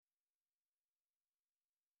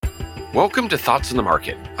Welcome to Thoughts on the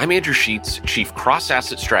Market. I'm Andrew Sheets, Chief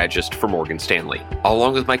Cross-Asset Strategist for Morgan Stanley.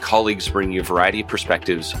 Along with my colleagues bringing you a variety of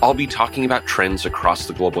perspectives, I'll be talking about trends across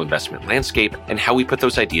the global investment landscape and how we put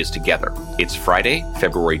those ideas together. It's Friday,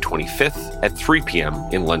 February 25th at 3 p.m.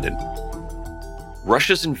 in London.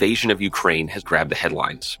 Russia's invasion of Ukraine has grabbed the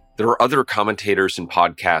headlines. There are other commentators and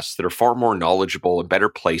podcasts that are far more knowledgeable and better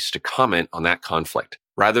placed to comment on that conflict.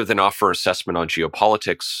 Rather than offer assessment on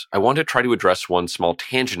geopolitics, I want to try to address one small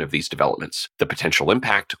tangent of these developments, the potential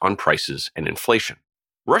impact on prices and inflation.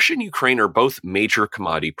 Russia and Ukraine are both major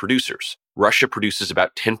commodity producers. Russia produces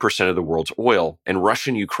about 10% of the world's oil, and Russia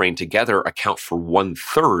and Ukraine together account for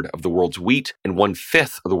 1/3 of the world's wheat and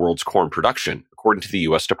 1/5 of the world's corn production, according to the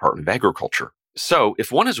U.S. Department of Agriculture. So,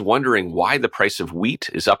 if one is wondering why the price of wheat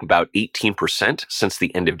is up about 18% since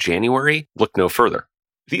the end of January, look no further.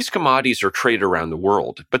 These commodities are traded around the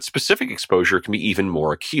world, but specific exposure can be even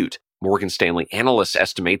more acute. Morgan Stanley analysts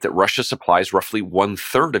estimate that Russia supplies roughly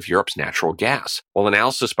 1/3 of Europe's natural gas, while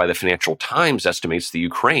analysis by the Financial Times estimates that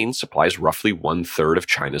Ukraine supplies roughly 1/3 of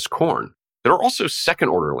China's corn. There are also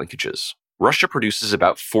second-order linkages. Russia produces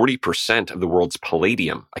about 40% of the world's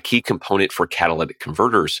palladium, a key component for catalytic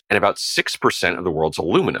converters, and about 6% of the world's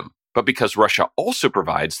aluminum. But because Russia also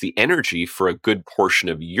provides the energy for a good portion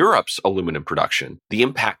of Europe's aluminum production, the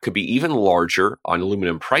impact could be even larger on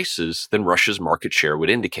aluminum prices than Russia's market share would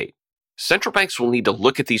indicate. Central banks will need to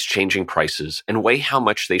look at these changing prices and weigh how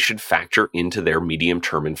much they should factor into their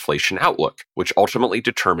medium-term inflation outlook, which ultimately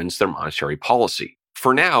determines their monetary policy.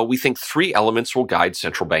 For now, we think three elements will guide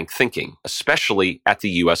central bank thinking, especially at the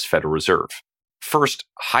U.S. Federal Reserve. First,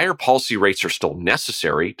 higher policy rates are still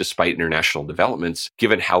necessary despite international developments,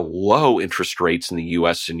 given how low interest rates in the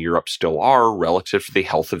US and Europe still are relative to the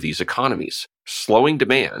health of these economies. Slowing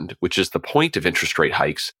demand, which is the point of interest rate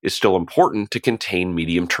hikes, is still important to contain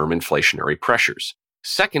medium-term inflationary pressures.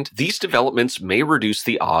 Second, these developments may reduce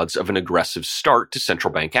the odds of an aggressive start to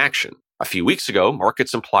central bank action. A few weeks ago,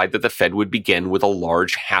 markets implied that the Fed would begin with a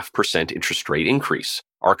large 0.5% interest rate increase.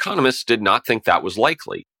 Our economists did not think that was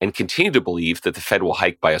likely and continue to believe that the Fed will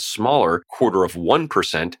hike by a smaller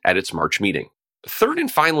 0.25% at its March meeting. Third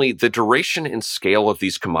and finally, the duration and scale of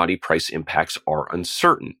these commodity price impacts are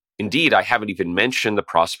uncertain. Indeed, I haven't even mentioned the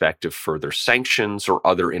prospect of further sanctions or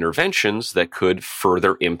other interventions that could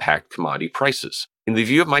further impact commodity prices. In the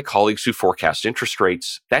view of my colleagues who forecast interest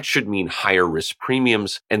rates, that should mean higher risk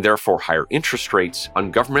premiums and therefore higher interest rates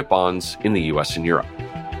on government bonds in the US and Europe.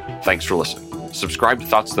 Thanks for listening. Subscribe to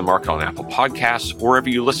Thoughts on the Market on Apple Podcasts, wherever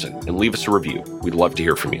you listen, and leave us a review. We'd love to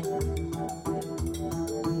hear from you.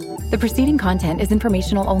 The preceding content is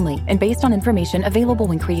informational only and based on information available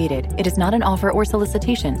when created. It is not an offer or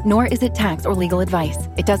solicitation, nor is it tax or legal advice.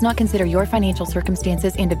 It does not consider your financial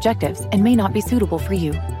circumstances and objectives and may not be suitable for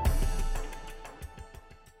you.